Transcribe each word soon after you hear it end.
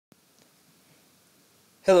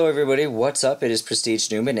Hello everybody, what's up? It is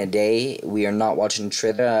Prestige Newman, and today we are not watching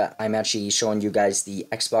trivia. I'm actually showing you guys the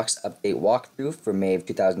Xbox update walkthrough for May of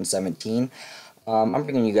 2017. I'm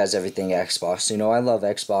bringing you guys everything Xbox. You know, I love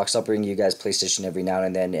Xbox. I'll bring you guys PlayStation every now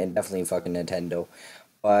and then, and definitely fucking Nintendo.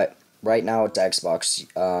 But right now it's Xbox.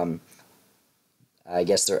 I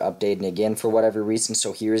guess they're updating again for whatever reason,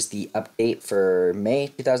 so here's the update for May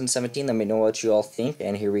 2017. Let me know what you all think,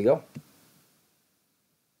 and here we go.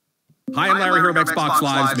 Hi, I'm Larry here of Xbox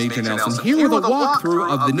Live's Major Nelson, here with a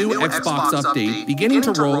walkthrough of the new Xbox update beginning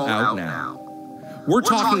to roll out now. We're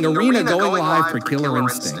talking Arena going live for Killer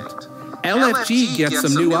Instinct. LFG gets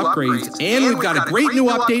some new upgrades, and we've got a great new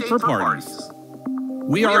update for parties.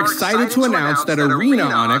 We are excited to announce that Arena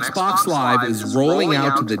on Xbox Live is rolling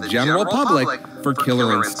out to the general public for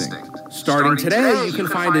Killer Instinct. Starting today, you can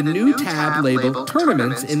find a new tab labeled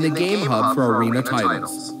Tournaments in the Game Hub for Arena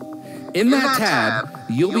titles. In that tab,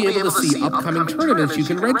 you'll be able to see upcoming tournaments you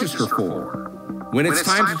can register for. When it's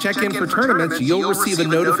time to check in for tournaments, you'll receive a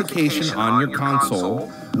notification on your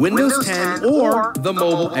console, Windows 10, or the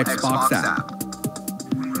mobile Xbox app.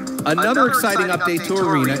 Another exciting update to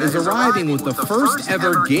Arena is arriving with the first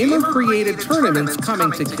ever gamer-created tournaments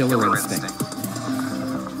coming to Killer Instinct.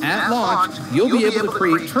 At launch, you'll be able to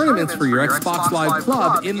create tournaments for your Xbox Live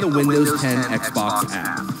Club in the Windows 10 Xbox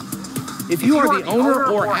app. If you are the owner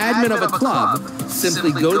or admin of a club,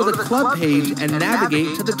 simply go to the club page and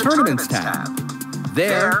navigate to the Tournaments tab.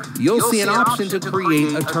 There, you'll see an option to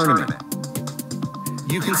create a tournament.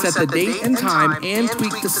 You can set the date and time and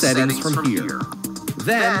tweak the settings from here.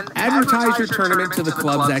 Then, advertise your tournament to the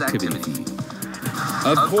club's activity feed.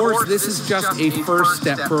 Of course, this is just a first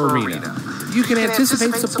step for Arena. You can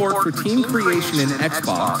anticipate support for team creation in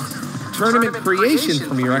Xbox, tournament creation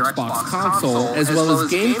from your Xbox console, as well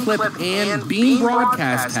as game clip and beam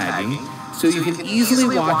broadcast tagging, so you can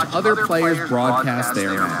easily watch other players broadcast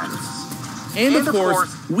their matches. And of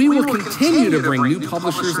course, we will continue to bring new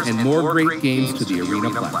publishers and more great games to the Arena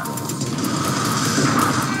platform.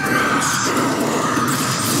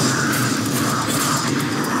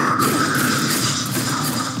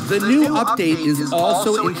 The new update is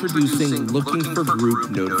also introducing Looking for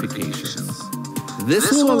Group notifications.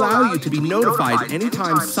 This will allow you to be notified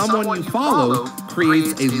anytime someone you follow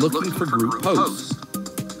creates a Looking for Group post.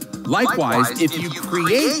 Likewise, if you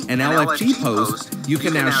create an LFG post, you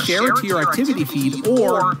can now share it to your activity feed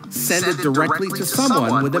or send it directly to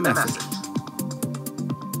someone with a message.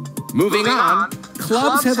 Moving on,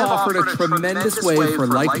 clubs have offered a tremendous way for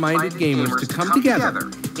like-minded gamers to come together,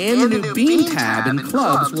 and the new Beam tab in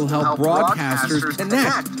clubs will help broadcasters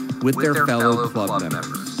connect with their fellow club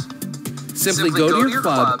members. Simply go to your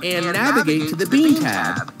club and navigate to the Beam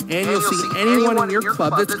tab, and you'll see anyone in your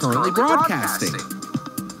club that's currently broadcasting.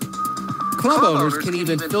 Club owners can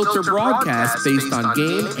even filter broadcasts based on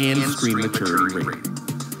game and screen maturity rating.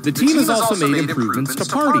 The team has also made improvements to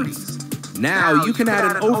parties. Now you can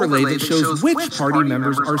add an overlay that shows which party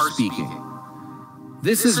members are speaking.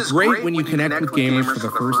 This is great when you connect with gamers for the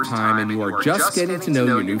first time and you are just getting to know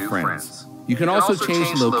your new friends. You can also change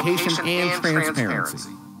the location and transparency.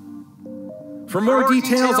 For more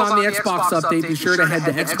details on the Xbox update, be sure to head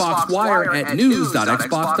to Xbox Wire at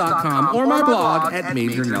news.xbox.com or my blog at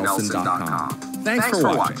majornelson.com. Thanks for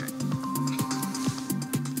watching.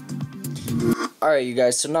 Alright, you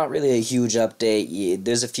guys, so not really a huge update.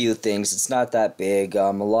 There's a few things. It's not that big.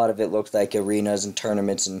 A lot of it looked like arenas and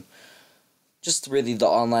tournaments and just really the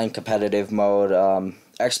online competitive mode.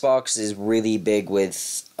 Xbox is really big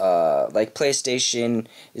with, like PlayStation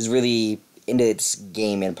is really into its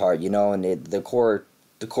gaming part, you know, and the core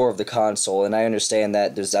of the console, and I understand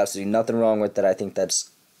that there's absolutely nothing wrong with that. I think that's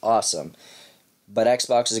awesome. But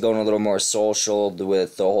Xbox is going a little more social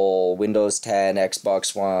with the whole Windows 10,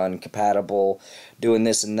 Xbox One compatible, doing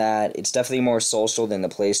this and that. It's definitely more social than the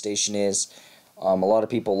PlayStation is. A lot of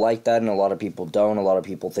people like that, and a lot of people don't. A lot of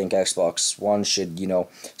people think Xbox One should, you know,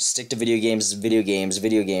 stick to video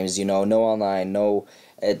games, you know, no online, no.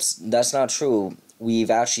 That's not true.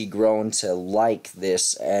 We've actually grown to like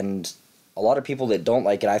this, and a lot of people that don't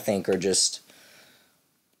like it, I think, are just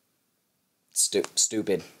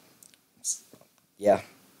stupid. Yeah.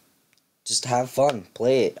 Just have fun.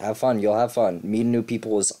 Play it. Have fun. You'll have fun. Meeting new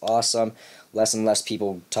people is awesome. Less and less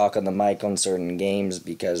people talk on the mic on certain games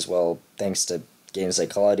because, well, thanks to games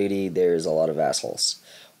like Call of Duty, there's a lot of assholes.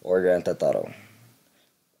 Or Grand Theft Auto.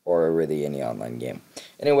 Or really any online game.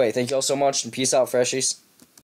 Anyway, thank you all so much, and peace out, freshies.